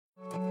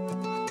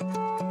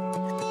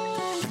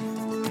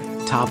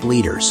top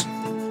leaders,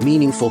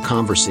 meaningful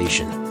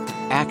conversation,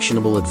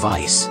 actionable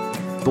advice,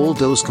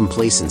 bulldoze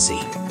complacency,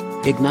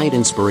 ignite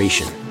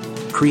inspiration,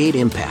 create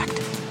impact.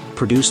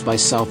 Produced by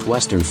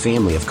Southwestern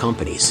family of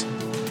companies.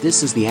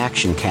 This is the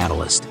Action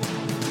Catalyst.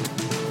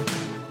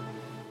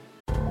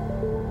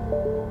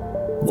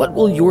 What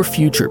will your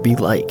future be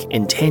like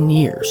in 10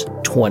 years,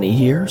 20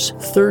 years,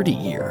 30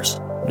 years?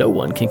 No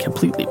one can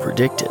completely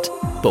predict it.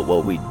 But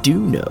what we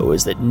do know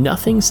is that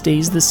nothing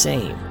stays the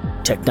same.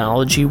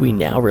 Technology we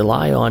now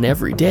rely on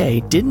every day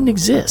didn't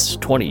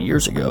exist 20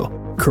 years ago.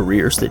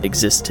 Careers that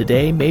exist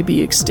today may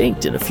be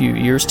extinct in a few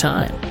years'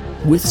 time.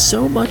 With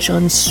so much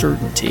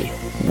uncertainty,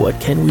 what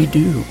can we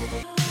do?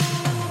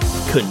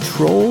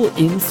 Control,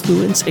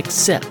 Influence,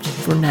 Accept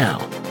for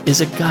Now is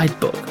a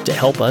guidebook to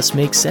help us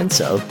make sense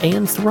of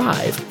and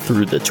thrive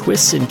through the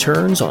twists and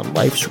turns on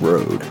life's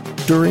road.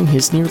 During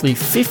his nearly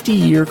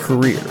 50-year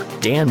career,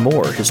 Dan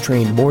Moore has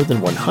trained more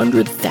than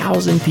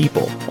 100,000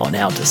 people on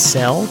how to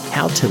sell,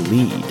 how to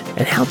lead,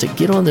 and how to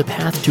get on the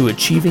path to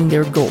achieving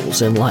their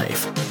goals in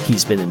life.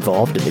 He's been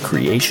involved in the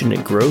creation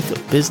and growth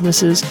of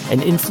businesses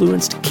and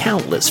influenced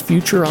countless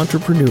future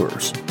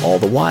entrepreneurs, all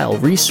the while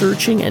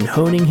researching and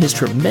honing his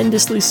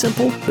tremendously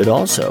simple but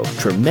also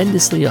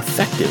tremendously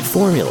effective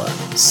formula,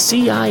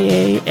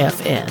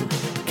 CIAFN,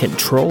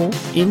 Control,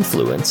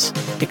 Influence,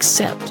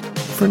 Accept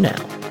for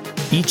Now.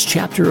 Each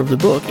chapter of the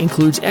book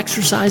includes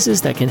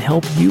exercises that can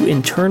help you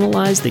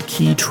internalize the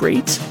key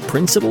traits,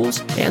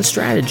 principles, and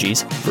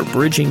strategies for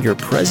bridging your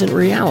present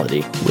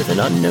reality with an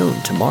unknown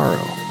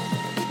tomorrow.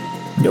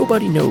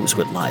 Nobody knows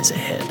what lies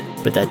ahead,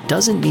 but that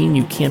doesn't mean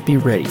you can't be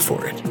ready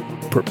for it.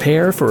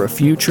 Prepare for a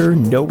future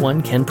no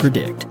one can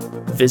predict.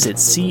 Visit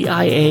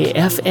CIAFN.com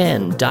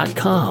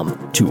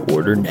to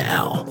order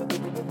now.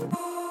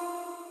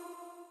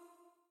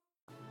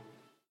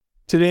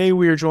 Today,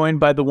 we are joined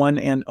by the one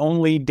and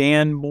only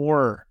Dan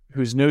Moore,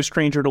 who's no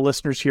stranger to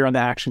listeners here on the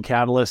Action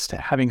Catalyst,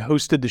 having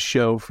hosted the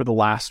show for the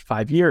last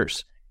 5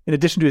 years. In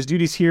addition to his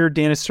duties here,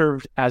 Dan has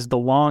served as the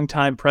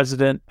longtime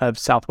president of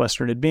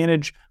Southwestern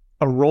Advantage,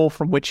 a role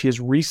from which he has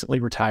recently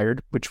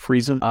retired, which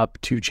frees him up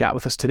to chat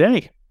with us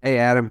today. Hey,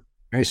 Adam.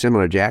 Very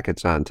similar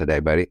jackets on today,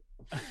 buddy.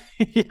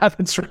 Yeah,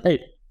 that's right.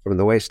 From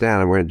the waist down,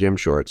 I'm wearing gym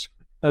shorts.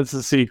 That's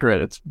the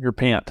secret. It's your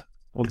pant.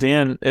 Well,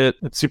 Dan,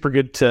 it's super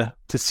good to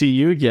see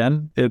you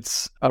again.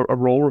 It's a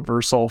role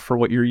reversal for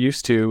what you're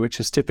used to,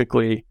 which is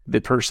typically the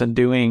person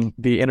doing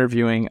the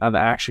interviewing on the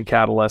Action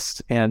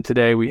Catalyst. And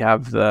today we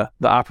have the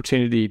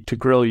opportunity to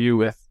grill you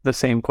with the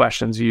same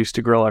questions you used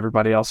to grill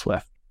everybody else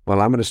with.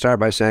 Well, I'm going to start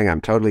by saying I'm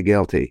totally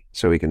guilty,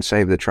 so we can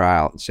save the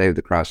trial and save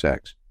the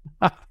cross-ex.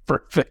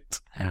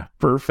 Perfect. Yeah.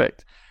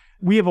 Perfect.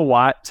 We have a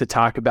lot to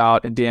talk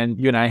about. And Dan,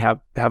 you and I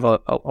have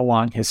a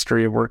long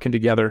history of working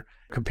together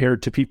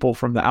compared to people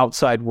from the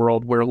outside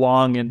world, where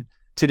long in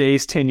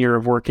today's tenure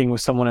of working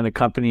with someone in a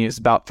company is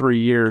about 3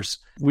 years.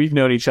 We've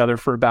known each other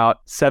for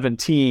about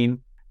 17.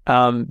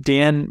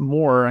 Dan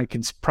Moore, I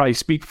can probably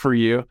speak for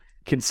you,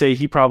 can say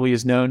he probably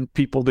has known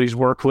people that he's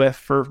worked with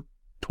for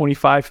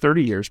 25,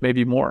 30 years,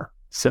 maybe more.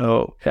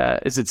 So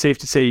is it safe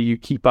to say you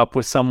keep up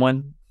with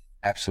someone?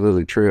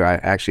 Absolutely true. I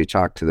actually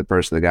talked to the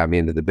person that got me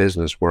into the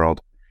business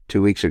world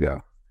 2 weeks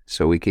ago.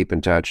 So we keep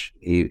in touch.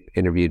 He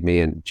interviewed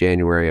me in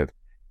January of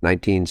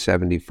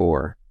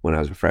 1974 when I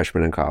was a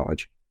freshman in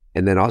college.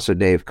 And then also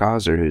Dave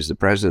Causer, who's the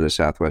president of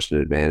Southwestern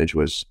Advantage,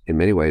 was in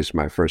many ways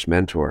my first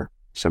mentor,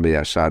 somebody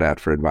I sought out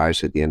for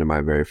advice at the end of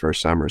my very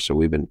first summer. So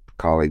we've been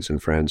colleagues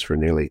and friends for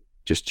nearly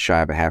just shy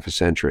of a half a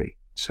century.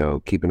 So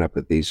keeping up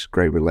with these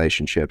great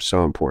relationships,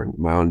 so important.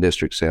 My own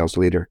district sales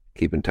leader,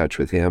 keep in touch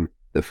with him.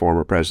 The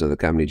former president of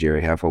the company,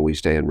 Jerry Heffel, we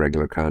stay in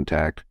regular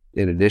contact.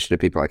 In addition to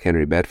people like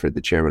Henry Bedford,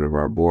 the chairman of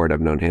our board,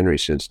 I've known Henry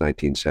since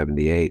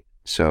 1978.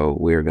 So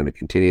we're going to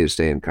continue to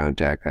stay in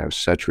contact. I have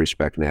such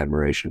respect and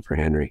admiration for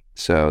Henry.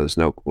 So there's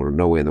no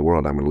way in the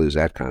world I'm going to lose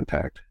that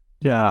contact.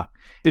 Yeah,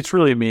 it's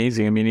really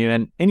amazing. I mean,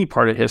 in any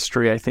part of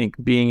history, I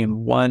think being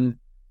in one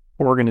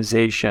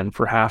organization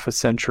for half a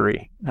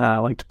century, I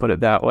like to put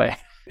it that way,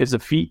 is a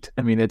feat.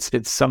 I mean, it's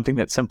something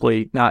that's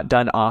simply not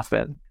done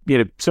often. You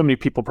know, so many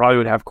people probably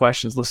would have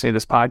questions listening to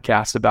this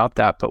podcast about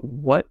that, but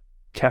what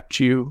kept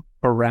you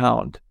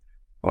around?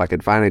 Well, I can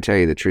finally tell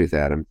you the truth,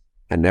 Adam.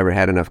 I never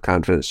had enough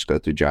confidence to go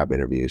through job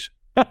interviews.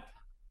 it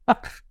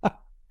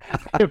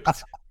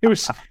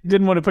was you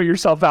didn't want to put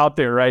yourself out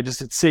there, right? Just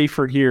it's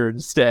safer here to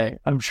stay.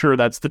 I'm sure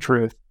that's the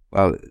truth.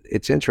 Well,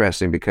 it's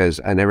interesting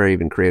because I never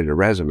even created a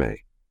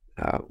resume.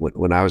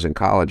 When I was in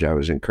college, I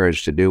was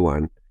encouraged to do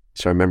one.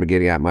 So I remember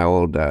getting out my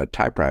old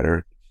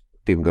typewriter.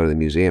 People go to the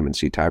museum and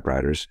see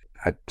typewriters.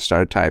 I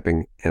started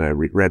typing and I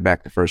read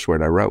back the first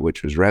word I wrote,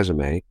 which was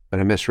resume, but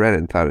I misread it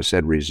and thought it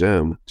said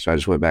resume. So I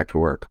just went back to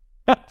work.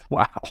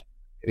 Wow.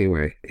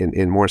 Anyway,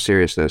 in more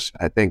seriousness,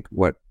 I think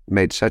what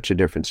made such a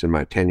difference in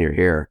my tenure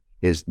here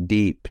is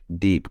deep,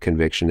 deep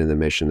conviction in the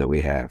mission that we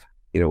have.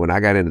 You know, when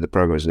I got into the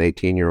program as an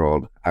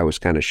 18-year-old, I was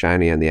kind of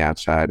shiny on the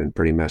outside and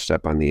pretty messed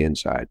up on the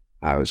inside.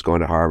 I was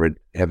going to Harvard,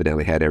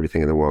 evidently had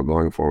everything in the world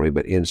going for me,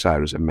 but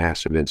inside was a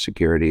massive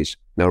insecurities,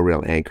 no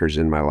real anchors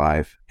in my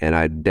life, and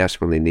I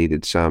desperately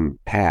needed some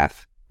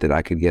path that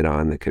I could get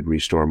on that could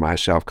restore my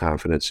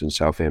self-confidence and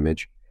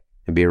self-image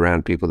and be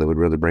around people that would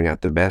really bring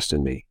out the best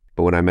in me.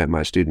 But when I met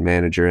my student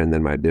manager and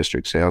then my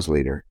district sales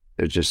leader,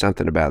 there's just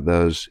something about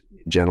those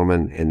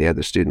gentlemen and the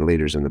other student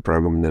leaders in the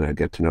program, and then I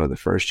get to know the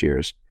first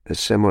years, a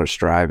similar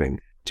striving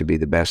to be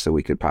the best that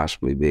we could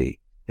possibly be.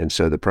 And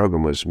so the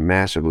program was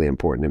massively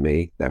important to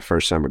me. That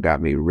first summer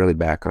got me really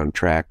back on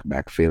track,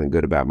 back feeling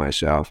good about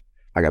myself.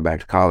 I got back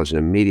to college and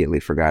immediately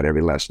forgot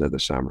every lesson of the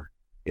summer.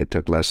 It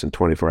took less than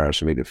 24 hours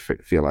for me to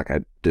feel like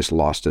I just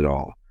lost it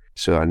all.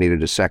 So I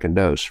needed a second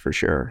dose for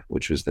sure,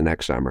 which was the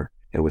next summer.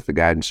 And with the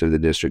guidance of the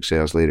district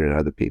sales leader and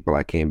other people,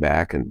 I came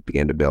back and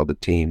began to build a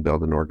team,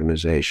 build an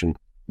organization,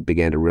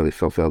 began to really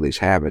fulfill these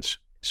habits.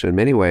 So in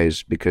many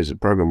ways, because the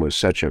program was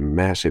such a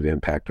massive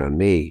impact on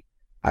me,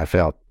 I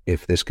felt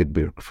if this could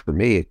be for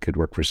me, it could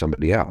work for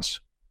somebody else.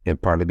 And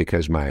partly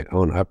because my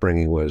own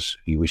upbringing was,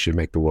 we should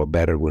make the world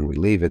better when we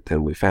leave it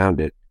than we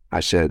found it. I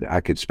said I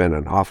could spend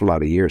an awful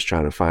lot of years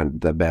trying to find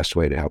the best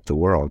way to help the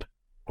world,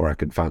 or I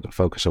could find the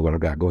focus on what I've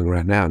got going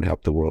right now and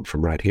help the world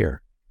from right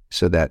here.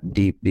 So that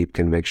deep, deep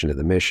conviction of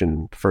the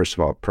mission, first of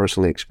all,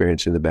 personally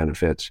experiencing the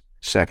benefits,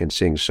 second,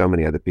 seeing so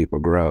many other people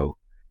grow,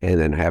 and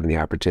then having the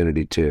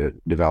opportunity to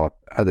develop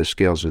other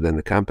skills within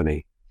the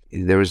company,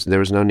 there was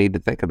no need to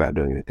think about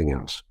doing anything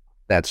else.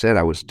 That said,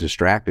 I was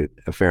distracted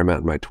a fair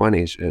amount in my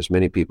 20s, as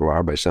many people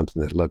are, by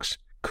something that looks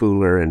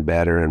cooler and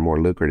better and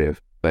more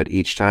lucrative. But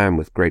each time,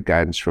 with great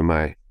guidance from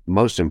my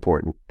most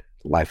important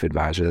life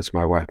advisor, that's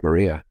my wife,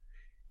 Maria,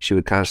 she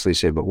would constantly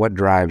say, but what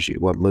drives you?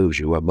 What moves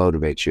you? What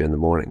motivates you in the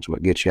mornings?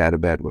 What gets you out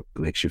of bed? What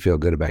makes you feel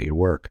good about your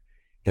work?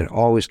 And it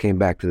always came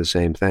back to the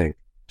same thing,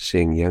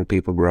 seeing young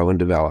people grow and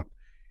develop,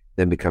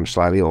 then become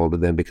slightly older,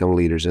 then become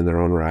leaders in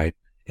their own right,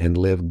 and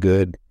live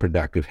good,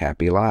 productive,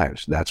 happy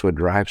lives. That's what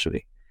drives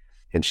me.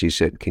 And she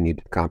said, can you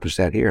accomplish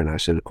that here? And I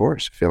said, of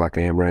course, I feel like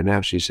I am right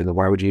now. She said,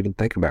 why would you even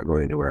think about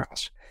going anywhere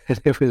else?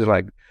 And it was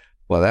like,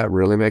 well, that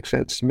really makes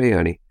sense to me,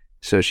 honey.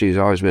 So she's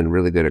always been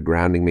really good at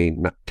grounding me,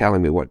 not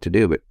telling me what to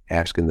do, but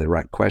asking the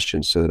right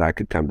questions so that I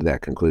could come to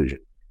that conclusion.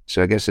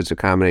 So I guess it's a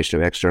combination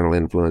of external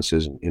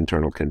influences and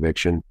internal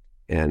conviction.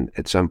 And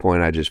at some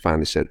point, I just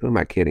finally said, who am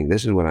I kidding?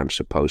 This is what I'm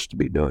supposed to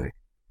be doing.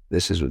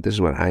 This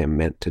is what I am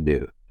meant to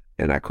do.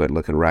 And I quit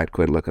looking right,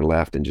 quit looking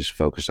left, and just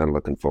focused on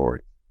looking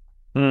forward.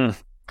 Oh,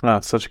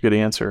 that's such a good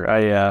answer.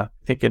 I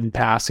think in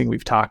passing,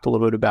 we've talked a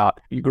little bit about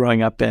you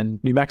growing up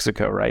in New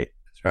Mexico, right?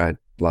 That's right.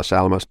 Los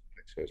Alamos,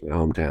 New Mexico is my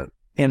hometown.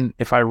 And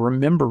if I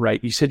remember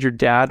right, you said your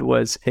dad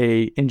was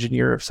an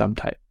engineer of some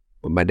type.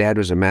 Well, my dad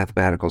was a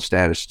mathematical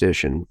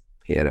statistician.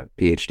 He had a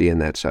PhD in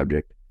that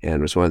subject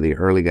and was one of the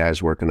early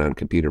guys working on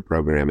computer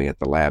programming at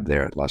the lab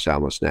there at Los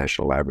Alamos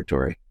National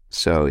Laboratory.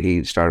 So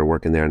he started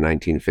working there in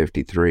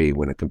 1953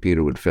 when a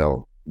computer would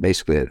fill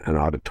basically an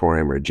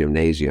auditorium or a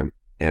gymnasium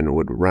and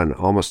would run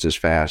almost as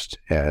fast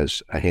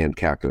as a hand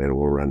calculator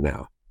will run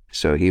now.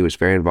 So he was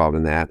very involved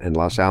in that. And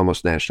Los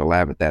Alamos National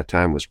Lab at that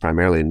time was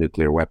primarily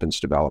nuclear weapons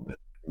development.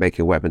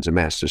 Making weapons of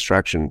mass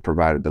destruction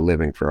provided the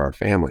living for our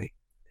family.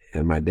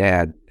 And my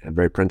dad, a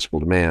very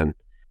principled man,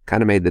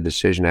 kind of made the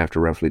decision after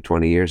roughly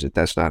 20 years that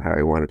that's not how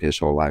he wanted his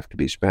whole life to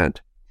be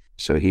spent.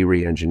 So he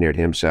re-engineered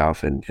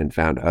himself and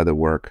found other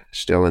work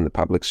still in the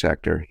public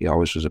sector. He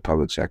always was a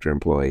public sector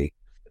employee.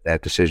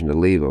 That decision to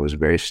leave, it was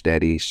very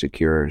steady,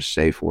 secure,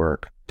 safe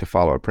work to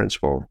follow a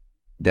principle,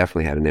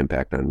 definitely had an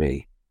impact on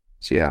me.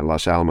 So yeah,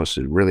 Los Alamos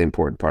is a really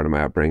important part of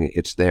my upbringing.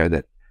 It's there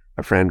that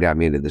a friend got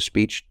me into the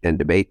speech and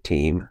debate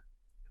team,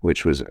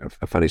 which was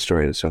a funny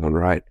story in its own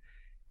right,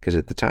 because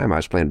at the time I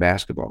was playing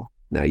basketball.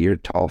 Now, you're a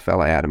tall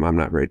fella, Adam. I'm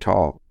not very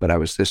tall, but I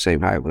was this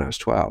same height when I was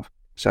 12.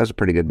 So I was a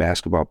pretty good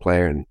basketball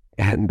player.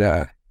 And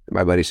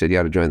my buddy said, you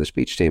ought to join the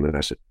speech team. And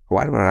I said,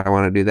 why do I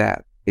want to do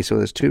that? He said, well,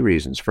 there's two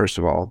reasons. First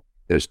of all,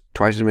 there's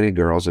twice as many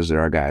girls as there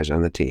are guys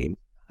on the team.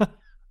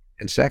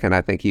 And second,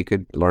 I think you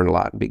could learn a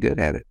lot and be good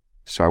at it.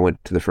 So I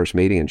went to the first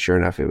meeting, and sure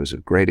enough, it was a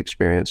great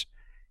experience.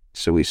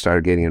 So we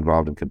started getting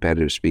involved in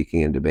competitive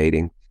speaking and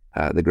debating.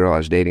 The girl I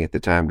was dating at the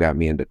time got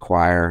me into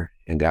choir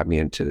and got me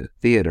into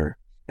theater.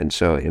 And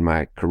so in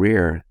my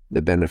career,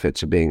 the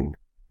benefits of being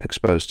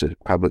exposed to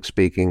public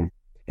speaking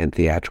and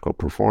theatrical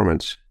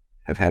performance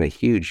have had a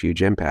huge,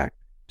 huge impact.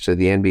 So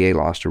the NBA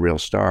lost a real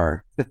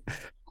star,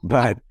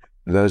 but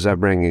those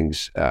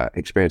upbringings,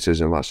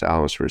 experiences in Los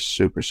Alamos were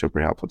super, super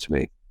helpful to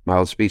me. My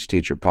old speech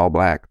teacher, Paul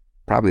Black,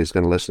 probably is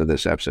going to listen to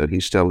this episode.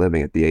 He's still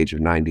living at the age of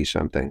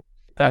 90-something.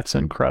 That's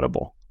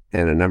incredible.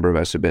 And a number of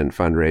us have been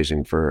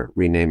fundraising for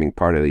renaming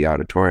part of the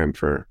auditorium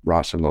for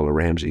Ross and Lola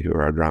Ramsey, who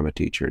are our drama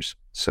teachers.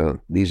 So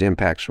these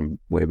impacts from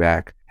way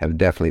back have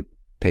definitely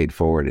paid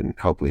forward and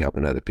hopefully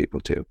helping other people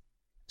too.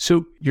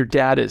 So your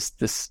dad is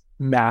this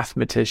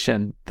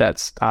mathematician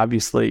that's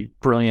obviously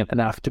brilliant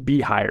enough to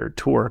be hired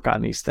to work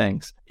on these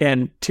things.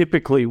 And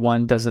typically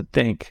one doesn't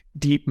think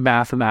deep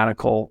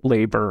mathematical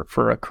labor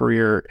for a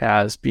career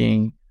as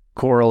being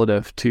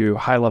correlative to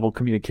high-level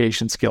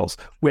communication skills,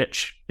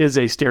 which is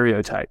a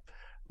stereotype.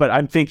 But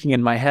I'm thinking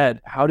in my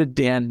head, how did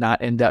Dan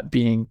not end up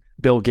being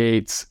Bill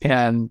Gates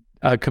and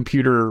a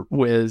computer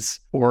whiz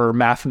or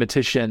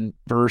mathematician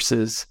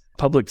versus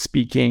public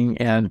speaking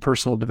and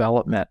personal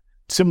development.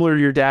 Similar to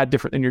your dad,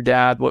 different than your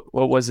dad. What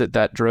was it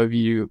that drove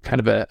you kind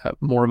of a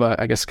more of a,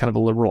 I guess, kind of a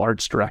liberal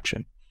arts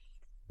direction?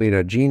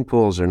 Gene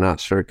pools are not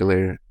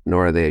circular,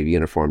 nor are they of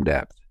uniform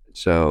depth.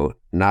 So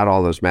not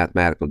all those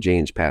mathematical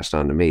genes passed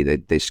on to me.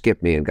 They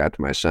skipped me and got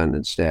to my son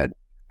instead.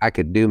 I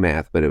could do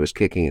math, but it was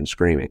kicking and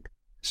screaming.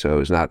 So it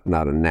was not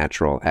a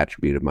natural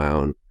attribute of my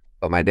own.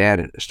 But my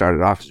dad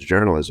started off as a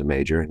journalism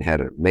major and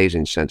had an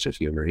amazing sense of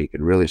humor. He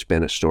could really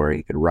spin a story.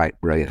 He could write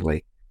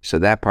brilliantly. So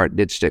that part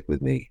did stick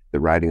with me. The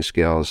writing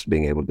skills,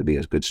 being able to be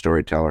a good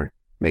storyteller,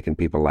 making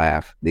people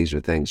laugh. These are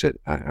things that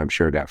I'm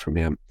sure got from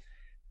him.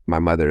 My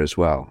mother as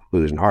well,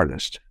 who is an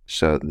artist.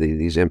 So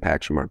these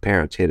impacts from our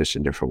parents hit us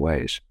in different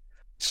ways.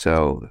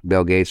 So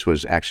Bill Gates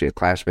was actually a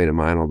classmate of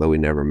mine, although we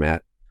never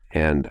met.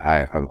 And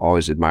I've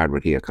always admired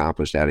what he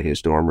accomplished out of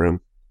his dorm room.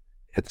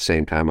 At the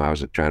same time, I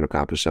was trying to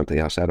accomplish something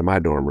else out of my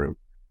dorm room.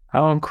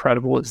 How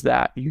incredible is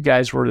that? You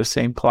guys were the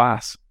same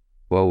class.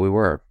 Well, we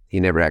were. He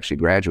never actually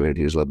graduated.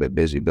 He was a little bit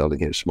busy building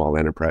his small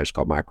enterprise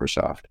called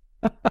Microsoft.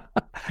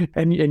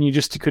 and you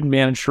just couldn't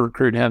manage to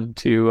recruit him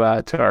to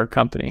our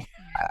company.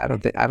 I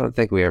don't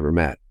think we ever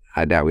met.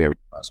 I doubt we ever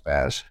crossed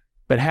paths.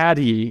 But had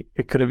he,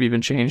 it could have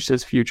even changed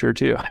his future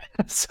too.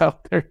 So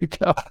there you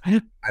go.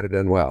 I'd have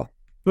done well.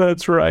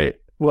 That's right.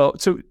 Well,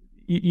 so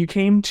you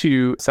came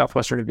to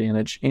Southwestern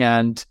Advantage,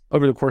 and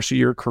over the course of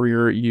your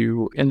career,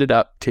 you ended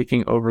up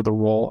taking over the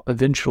role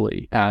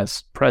eventually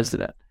as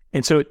president.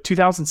 And so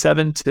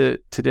 2007 to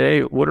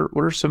today, what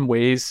are some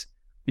ways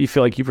that you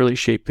feel like you've really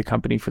shaped the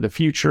company for the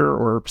future,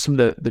 or some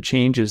of the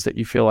changes that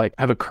you feel like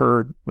have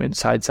occurred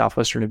inside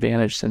Southwestern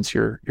Advantage since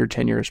your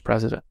tenure as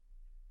president?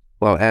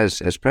 Well,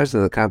 as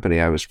president of the company,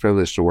 I was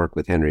privileged to work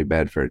with Henry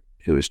Bedford,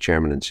 who was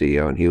chairman and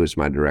CEO, and he was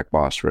my direct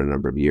boss for a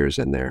number of years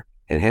in there.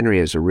 And Henry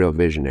is a real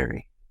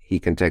visionary. He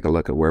can take a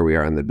look at where we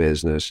are in the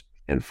business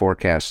and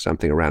forecast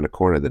something around a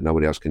corner that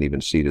nobody else can even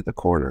see to the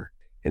corner.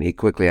 And he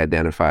quickly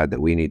identified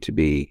that we need to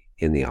be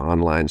in the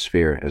online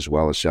sphere as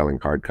well as selling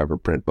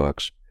hardcover print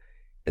books,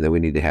 and that we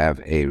need to have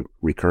a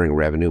recurring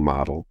revenue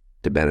model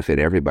to benefit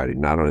everybody,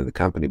 not only the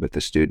company, but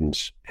the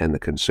students and the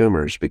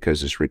consumers,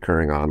 because this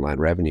recurring online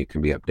revenue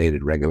can be updated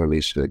regularly,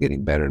 so they're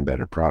getting better and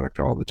better product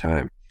all the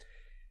time.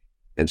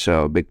 And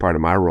so a big part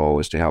of my role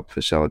was to help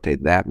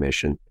facilitate that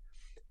mission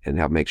and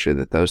help make sure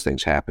that those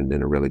things happened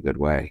in a really good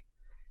way.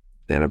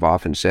 And I've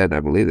often said, and I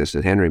believe this,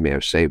 that Henry may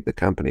have saved the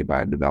company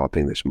by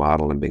developing this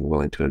model and being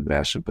willing to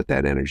invest and put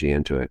that energy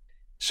into it.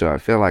 So I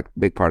feel like a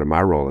big part of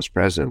my role as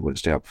president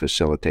was to help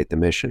facilitate the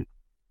mission.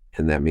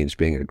 And that means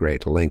being a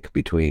great link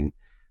between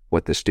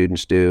what the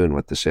students do and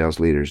what the sales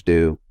leaders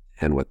do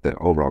and what the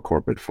overall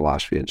corporate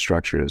philosophy and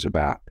structure is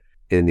about.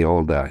 In the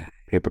old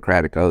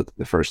Hippocratic Oath,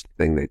 the first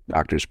thing that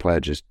doctors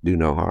pledge is do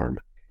no harm.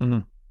 Mm-hmm.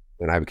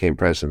 When I became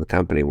president of the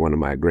company, one of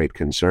my great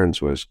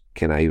concerns was,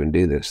 can I even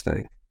do this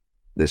thing?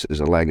 This is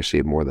a legacy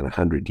of more than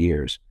 100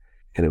 years.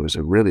 And it was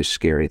a really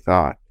scary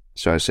thought.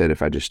 So I said,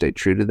 if I just stay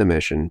true to the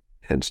mission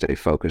and stay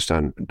focused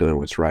on doing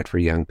what's right for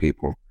young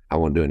people, I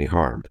won't do any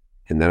harm.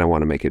 And then I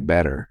want to make it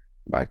better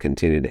by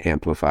continuing to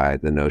amplify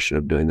the notion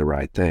of doing the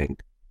right thing.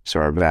 So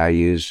our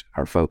values,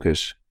 our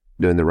focus,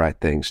 doing the right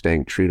thing,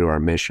 staying true to our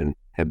mission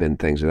have been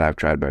things that I've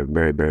tried my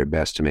very, very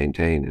best to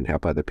maintain and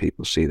help other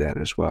people see that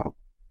as well.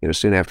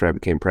 Soon after I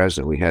became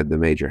president, we had the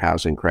major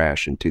housing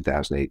crash in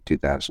 2008,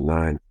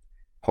 2009.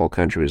 Whole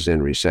country was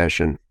in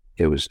recession.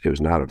 It was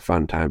not a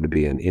fun time to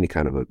be in any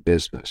kind of a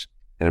business.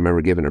 And I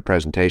remember giving a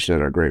presentation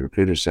at our Great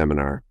Recruiter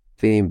Seminar.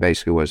 Theme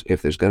basically was,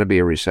 if there's going to be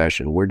a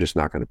recession, we're just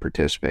not going to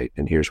participate,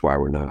 and here's why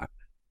we're not.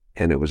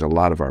 And it was a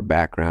lot of our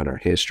background, our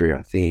history,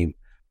 our theme.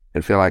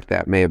 And I feel like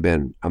that may have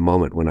been a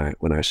moment when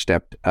I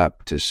stepped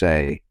up to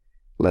say,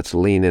 let's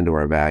lean into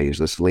our values.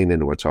 Let's lean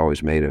into what's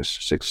always made us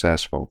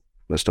successful.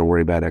 Let's don't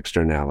worry about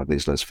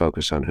externalities. Let's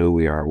focus on who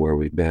we are, where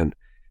we've been,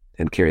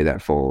 and carry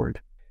that forward.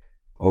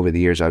 Over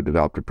the years, I've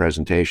developed a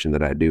presentation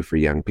that I do for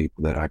young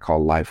people that I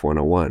call Life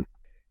 101.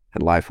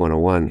 And Life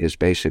 101 is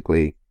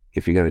basically,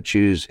 if you're going to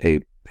choose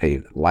a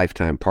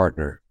lifetime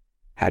partner,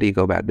 how do you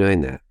go about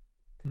doing that?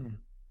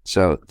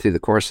 So through the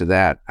course of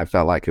that, I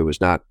felt like it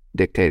was not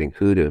dictating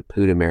who to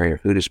marry or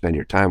who to spend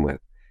your time with,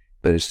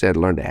 but instead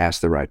learn to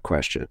ask the right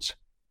questions.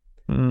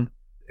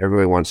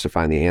 Everybody wants to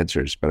find the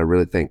answers, but I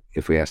really think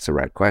if we ask the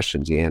right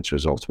questions, the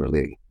answers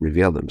ultimately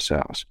reveal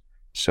themselves.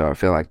 So I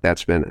feel like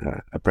that's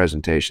been a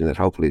presentation that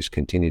hopefully has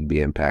continued to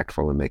be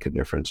impactful and make a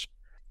difference.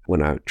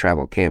 When I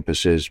travel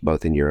campuses,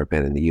 both in Europe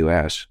and in the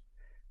U.S.,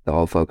 the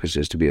whole focus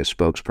is to be a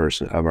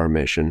spokesperson of our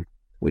mission,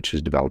 which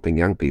is developing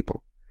young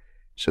people.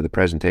 So the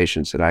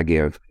presentations that I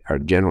give are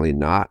generally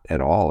not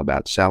at all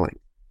about selling,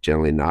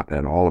 generally not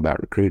at all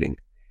about recruiting,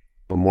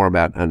 but more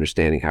about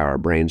understanding how our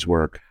brains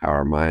work, how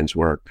our minds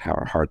work, how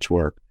our hearts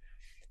work,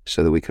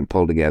 so that we can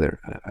pull together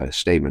a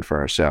statement for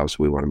ourselves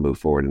we want to move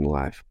forward in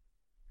life.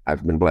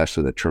 I've been blessed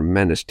with a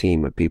tremendous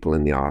team of people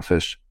in the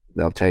office.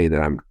 They'll tell you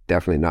that I'm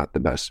definitely not the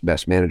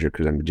best manager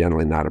because I'm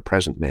generally not a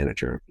present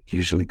manager,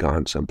 usually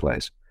gone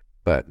someplace.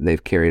 But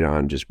they've carried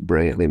on just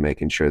brilliantly,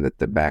 making sure that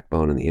the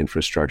backbone and the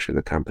infrastructure of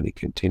the company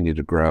continue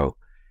to grow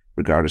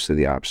regardless of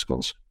the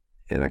obstacles.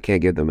 And I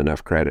can't give them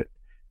enough credit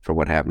for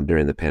what happened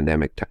during the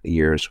pandemic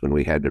years when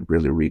we had to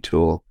really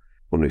retool,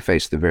 when we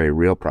faced the very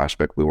real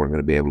prospect we weren't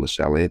going to be able to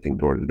sell anything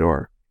door to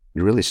door.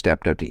 We really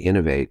stepped up to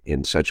innovate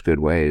in such good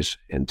ways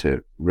and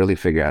to really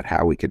figure out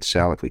how we could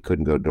sell if we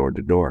couldn't go door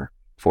to door.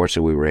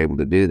 Fortunately, we were able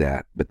to do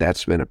that, but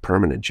that's been a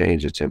permanent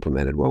change that's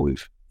impacted what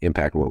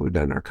we've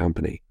done in our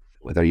company.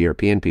 With our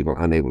European people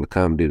unable to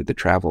come due to the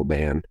travel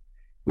ban,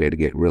 we had to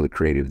get really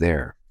creative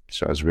there.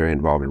 So I was very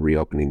involved in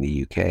reopening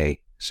the UK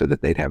so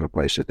that they'd have a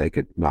place that they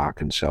could knock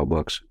and sell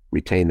books,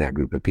 retain that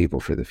group of people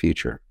for the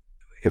future.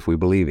 If we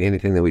believe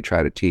anything that we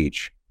try to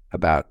teach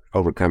about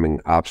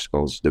overcoming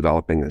obstacles,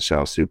 developing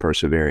ourselves through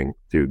persevering,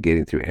 through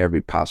getting through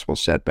every possible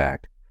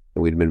setback,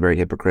 and we'd been very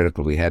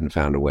hypocritical if we hadn't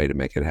found a way to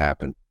make it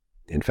happen.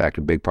 In fact,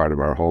 a big part of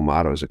our whole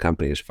motto as a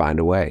company is find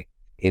a way.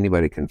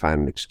 Anybody can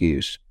find an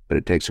excuse, but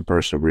it takes a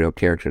person of real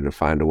character to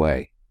find a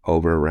way,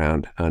 over,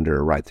 around, under,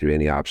 or right through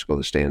any obstacle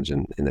that stands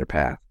in their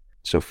path.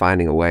 So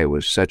finding a way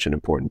was such an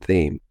important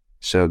theme.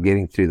 So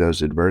getting through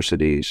those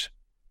adversities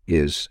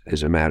is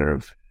a matter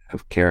of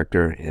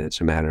character, and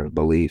it's a matter of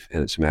belief,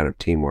 and it's a matter of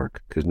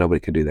teamwork, because nobody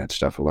can do that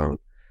stuff alone.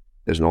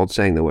 There's an old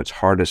saying that what's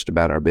hardest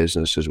about our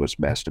business is what's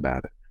best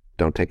about it.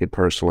 Don't take it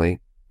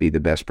personally. Be the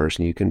best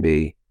person you can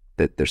be.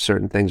 That there's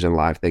certain things in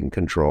life they can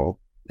control.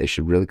 They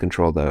should really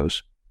control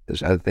those.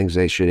 There's other things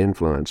they should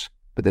influence,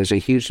 but there's a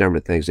huge number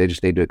of things they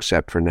just need to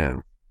accept for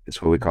now.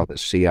 It's what we call the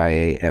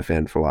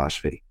CIAFN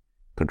philosophy.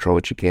 Control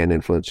what you can,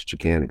 influence what you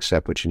can,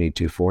 accept what you need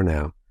to for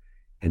now,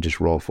 and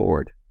just roll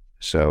forward.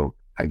 So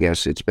I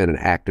guess it's been an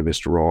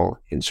activist role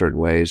in certain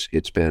ways.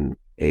 It's been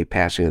a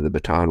passing of the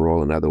baton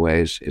role in other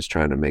ways. It's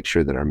trying to make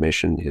sure that our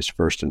mission is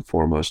first and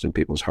foremost in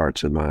people's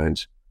hearts and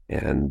minds.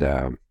 And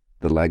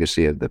the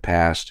legacy of the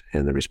past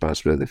and the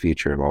responsibility of the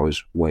future have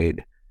always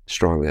weighed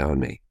strongly on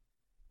me.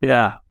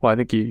 Yeah, well, I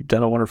think you've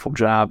done a wonderful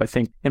job. I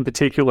think in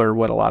particular,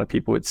 what a lot of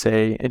people would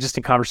say, and just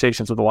in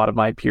conversations with a lot of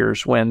my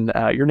peers, when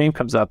your name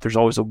comes up, there's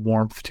always a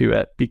warmth to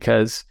it,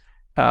 because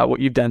what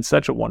you've done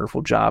such a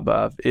wonderful job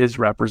of is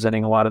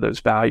representing a lot of those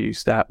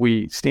values that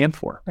we stand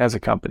for as a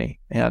company.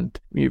 And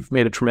you've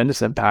made a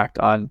tremendous impact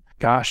on,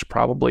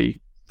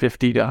 probably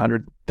 50 to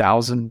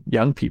 100,000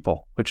 young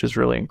people, which is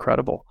really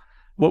incredible.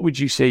 What would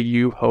you say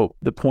you hope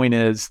the point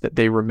is that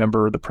they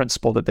remember, the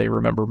principle that they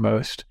remember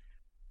most?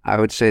 I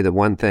would say the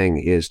one thing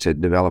is to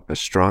develop a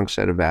strong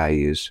set of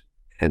values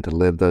and to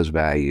live those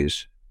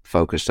values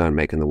focused on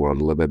making the world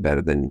a little bit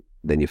better than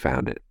you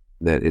found it.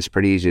 That it's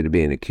pretty easy to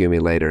be an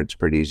accumulator. It's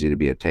pretty easy to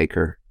be a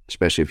taker,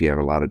 especially if you have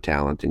a lot of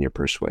talent and you're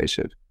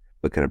persuasive.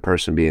 But can a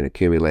person be an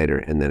accumulator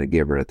and then a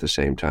giver at the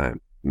same time,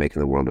 making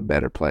the world a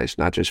better place,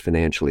 not just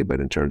financially, but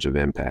in terms of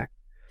impact?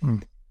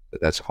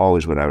 That's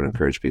always what I would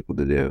encourage people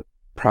to do.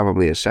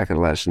 Probably a second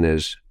lesson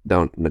is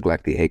don't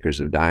neglect the acres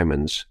of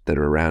diamonds that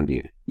are around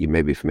you. You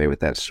may be familiar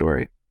with that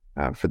story.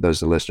 For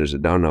those of the listeners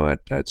that don't know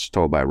it, it's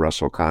told by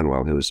Russell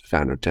Conwell, who was the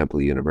founder of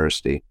Temple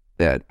University,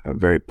 that a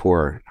very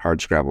poor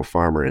hardscrabble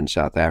farmer in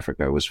South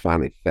Africa was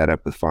finally fed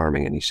up with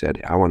farming, and he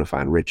said, I want to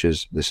find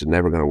riches. This is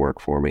never going to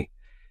work for me.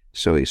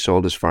 So he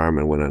sold his farm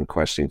and went on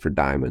questing for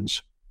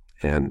diamonds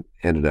and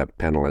ended up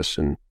penniless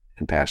and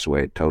passed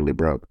away totally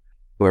broke.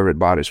 Whoever had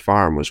bought his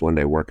farm was one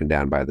day working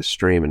down by the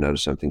stream and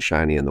noticed something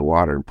shiny in the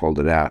water and pulled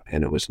it out,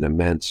 and it was an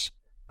immense,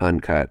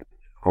 uncut,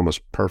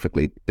 almost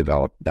perfectly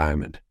developed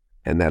diamond.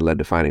 And that led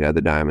to finding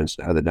other diamonds,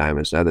 other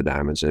diamonds, other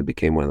diamonds, and it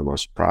became one of the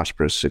most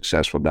prosperous,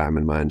 successful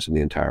diamond mines in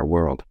the entire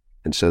world.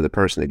 And so the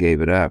person that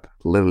gave it up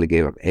literally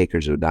gave up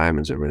acres of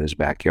diamonds that were in his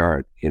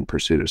backyard in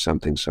pursuit of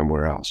something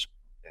somewhere else.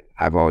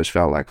 I've always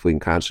felt like if we can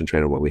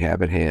concentrate on what we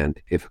have at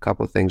hand, if a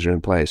couple of things are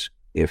in place,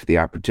 if the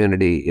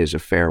opportunity is a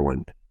fair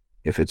one,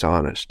 if it's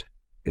honest,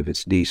 if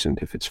it's decent,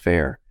 if it's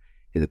fair,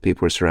 if the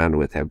people we're surrounded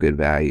with have good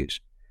values,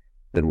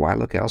 then why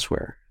look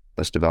elsewhere?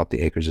 Let's develop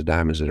the acres of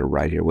diamonds that are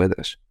right here with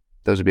us.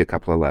 Those would be a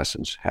couple of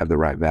lessons. Have the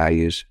right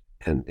values,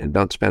 and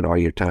don't spend all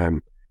your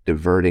time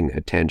diverting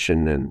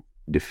attention and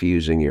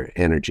diffusing your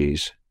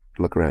energies.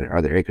 Look around.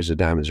 Are there acres of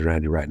diamonds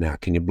around you right now?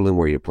 Can you bloom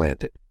where you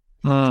planted?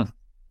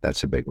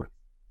 That's a big one.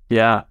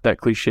 Yeah, that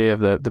cliche of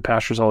the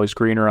pasture's always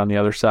greener on the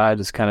other side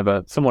is kind of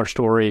a similar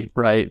story,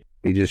 right?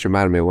 He just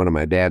reminded me of one of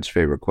my dad's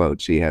favorite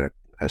quotes. He had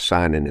a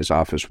sign in his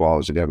office wall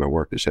as a government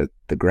worker that said,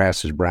 the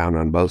grass is brown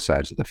on both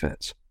sides of the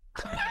fence.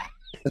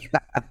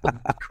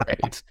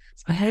 Great.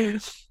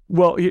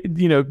 Well,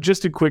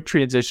 just a quick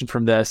transition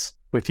from this.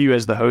 With you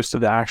as the host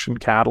of the Action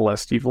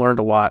Catalyst, you've learned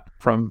a lot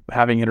from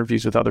having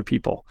interviews with other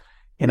people.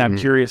 And I'm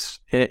curious,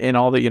 in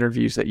all the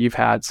interviews that you've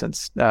had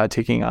since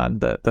taking on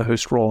the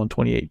host role in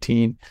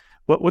 2018,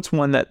 what's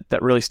one that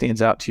really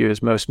stands out to you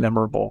as most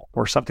memorable,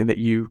 or something that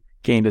you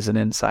gained as an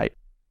insight?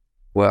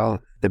 Well,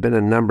 there have been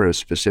a number of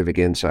specific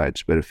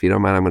insights, but if you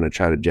don't mind, I'm going to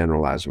try to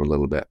generalize them a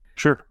little bit.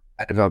 Sure.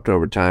 I developed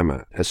over time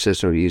a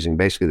system of using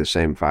basically the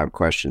same 5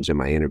 questions in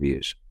my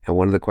interviews. And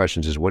one of the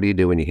questions is, what do you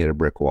do when you hit a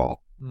brick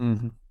wall?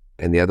 Mm-hmm.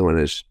 And the other one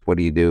is, what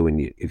do you do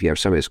if you have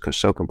somebody that's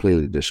so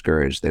completely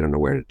discouraged, they don't know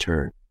where to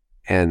turn?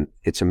 And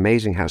it's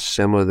amazing how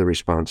similar the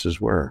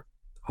responses were.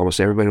 Almost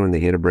everybody, when they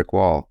hit a brick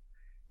wall,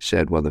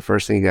 said, well, the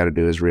first thing you got to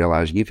do is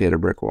realize you've hit a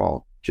brick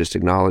wall. Just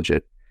acknowledge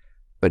it.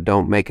 but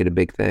don't make it a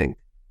big thing.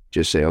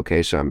 Just say,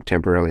 okay, so I'm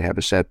temporarily have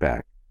a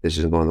setback. This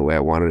isn't going the way I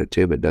wanted it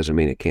to, but it doesn't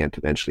mean it can't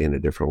eventually in a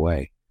different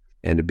way.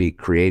 And to be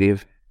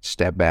creative,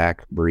 step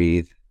back,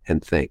 breathe,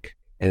 and think,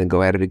 and then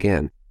go at it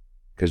again.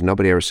 Because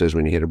nobody ever says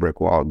when you hit a brick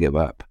wall, give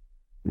up.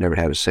 Never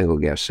had a single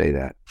guest say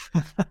that.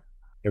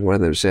 Every one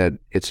of them said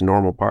it's a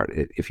normal part.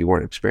 If you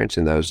weren't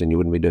experiencing those, then you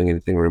wouldn't be doing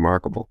anything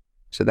remarkable.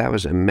 So that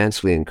was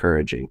immensely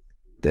encouraging,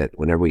 that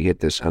whenever we hit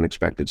this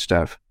unexpected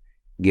stuff,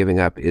 giving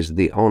up is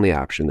the only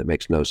option that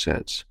makes no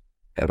sense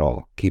at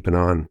all. Keeping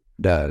on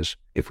does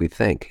if we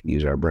think,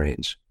 use our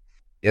brains.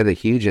 The other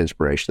huge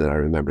inspiration that I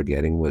remember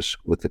getting was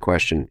with the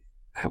question,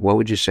 what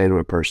would you say to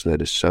a person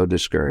that is so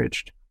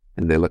discouraged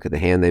and they look at the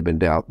hand they've been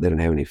dealt, they don't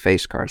have any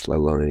face cards, let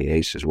alone any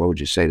aces? What would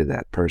you say to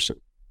that person?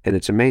 And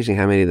it's amazing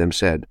how many of them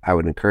said, I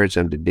would encourage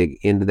them to dig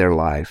into their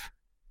life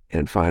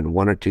and find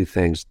one or two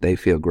things they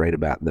feel great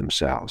about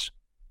themselves.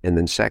 And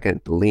then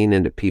second, lean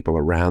into people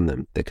around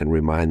them that can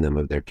remind them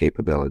of their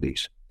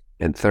capabilities.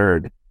 And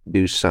third,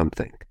 do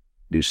something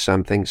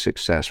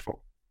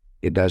successful.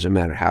 It doesn't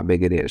matter how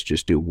big it is.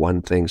 Just do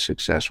one thing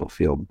successful,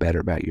 feel better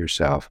about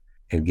yourself,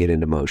 and get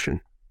into motion.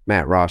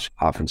 Matt Ross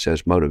often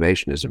says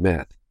motivation is a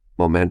myth.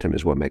 Momentum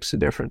is what makes the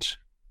difference.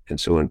 And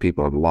so when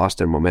people have lost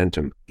their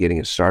momentum, getting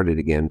it started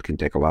again can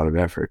take a lot of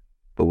effort.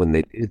 But when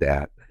they do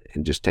that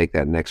and just take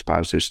that next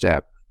positive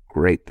step,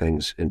 great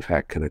things, in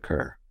fact, can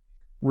occur.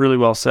 Really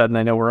well said. And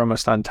I know we're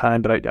almost on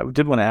time, but I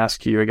did want to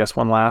ask you, I guess,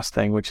 one last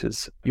thing, which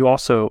is you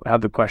also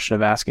have the question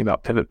of asking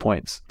about pivot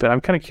points. But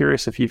I'm kind of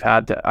curious if you've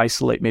had to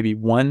isolate maybe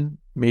one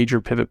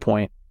major pivot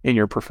point in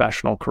your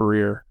professional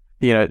career,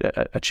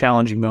 a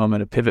challenging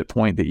moment, a pivot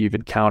point that you've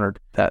encountered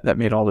that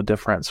made all the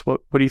difference.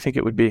 What do you think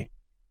it would be?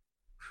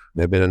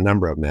 There have been a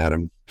number of them,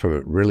 Adam.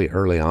 From really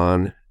early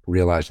on,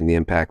 realizing the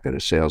impact that a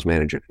sales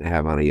manager can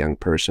have on a young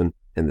person,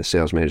 and the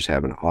sales managers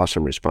have an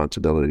awesome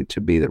responsibility to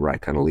be the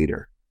right kind of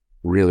leader.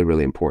 Really,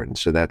 really important.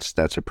 So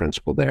that's a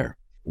principle there.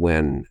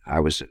 When I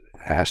was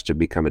asked to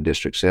become a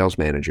district sales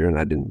manager, and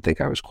I didn't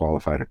think I was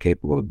qualified or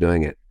capable of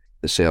doing it,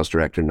 the sales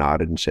director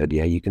nodded and said,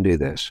 yeah, you can do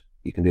this.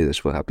 You can do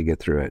this. We'll help you get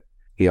through it.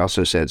 He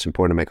also said it's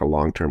important to make a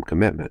long-term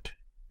commitment,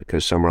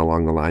 because somewhere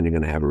along the line, you're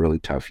going to have a really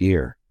tough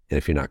year. And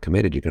if you're not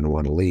committed, you're going to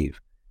want to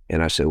leave.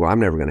 And I said, well, I'm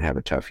never going to have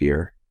a tough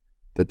year.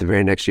 But the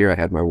very next year, I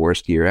had my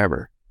worst year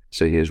ever.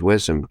 So his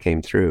wisdom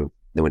came through.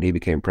 Then when he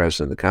became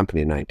president of the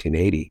company in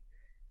 1980,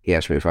 he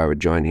asked me if I would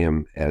join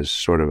him as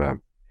sort of a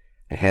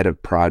head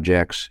of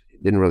projects.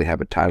 Didn't really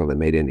have a title that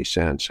made any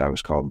sense. I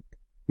was called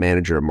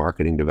manager of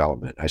marketing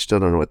development. I still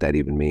don't know what that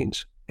even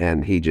means.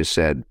 And he just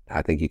said,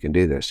 I think you can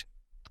do this.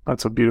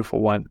 That's a beautiful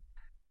one.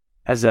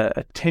 As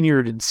a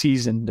tenured and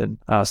seasoned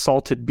and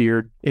salted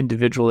beard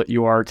individual that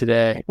you are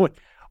today,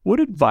 what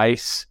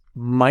advice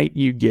might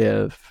you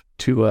give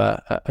to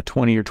a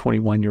 20 or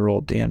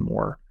 21-year-old Dan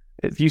Moore?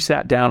 If you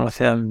sat down with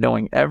him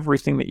knowing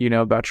everything that you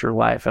know about your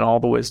life and all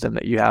the wisdom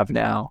that you have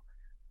now,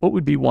 what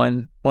would be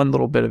one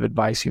little bit of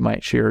advice you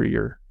might share to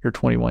your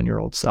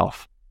 21-year-old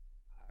self?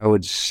 I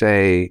would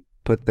say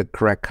put the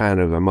correct kind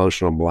of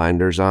emotional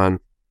blinders on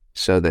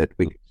so that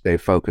we can stay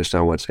focused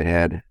on what's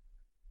ahead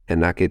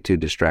and not get too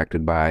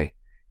distracted by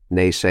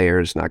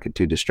naysayers, not get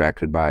too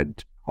distracted by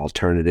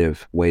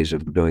alternative ways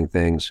of doing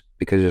things,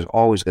 because there's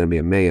always going to be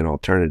a million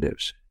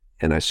alternatives.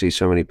 And I see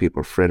so many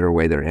people fritter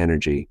away their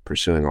energy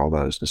pursuing all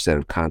those instead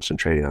of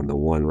concentrating on the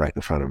one right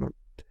in front of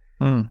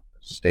them.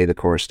 Stay the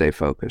course, stay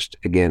focused.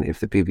 Again, if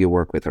the people you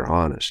work with are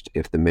honest,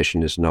 if the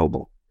mission is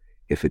noble,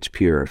 if it's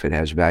pure, if it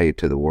has value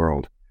to the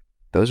world,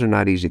 those are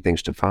not easy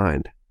things to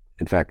find.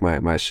 In fact,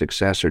 my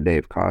successor,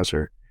 Dave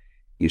Causer,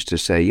 used to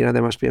say,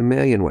 there must be a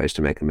million ways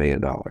to make $1 million.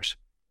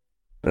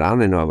 But I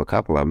only know of a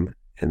couple of them,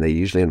 and they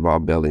usually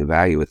involve building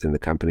value within the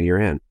company you're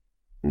in.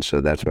 And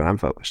so that's what I'm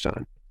focused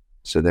on.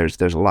 So there's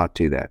a lot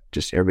to that.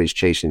 Just everybody's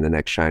chasing the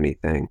next shiny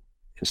thing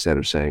instead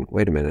of saying,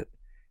 wait a minute,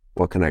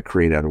 what can I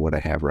create out of what I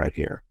have right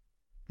here?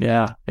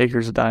 Yeah,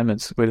 acres of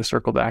diamonds. Way to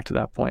circle back to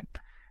that point.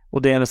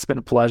 Well, Dan, it's been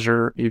a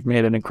pleasure. You've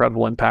made an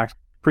incredible impact.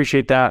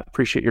 Appreciate that.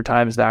 Appreciate your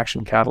time as the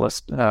Action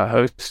Catalyst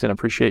host, and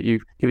appreciate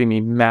you giving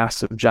me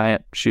massive,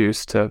 giant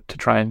shoes to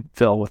try and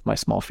fill with my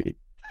small feet.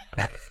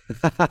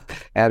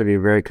 Adam,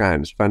 you're very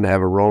kind. It's fun to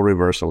have a role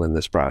reversal in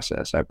this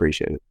process. I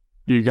appreciate it.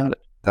 You got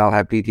it. I'll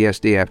have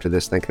PTSD after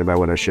this thinking about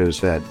what I should have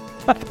said.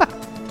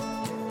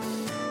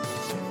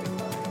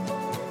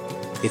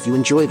 If you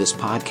enjoy this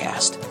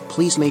podcast,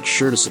 please make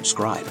sure to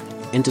subscribe.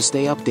 And to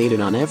stay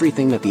updated on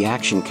everything that the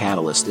Action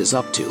Catalyst is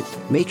up to,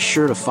 make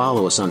sure to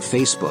follow us on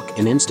Facebook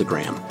and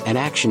Instagram at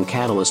Action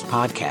Catalyst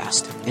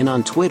Podcast and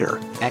on Twitter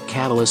at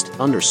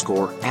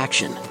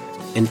Catalyst_Action.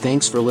 And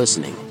thanks for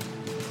listening.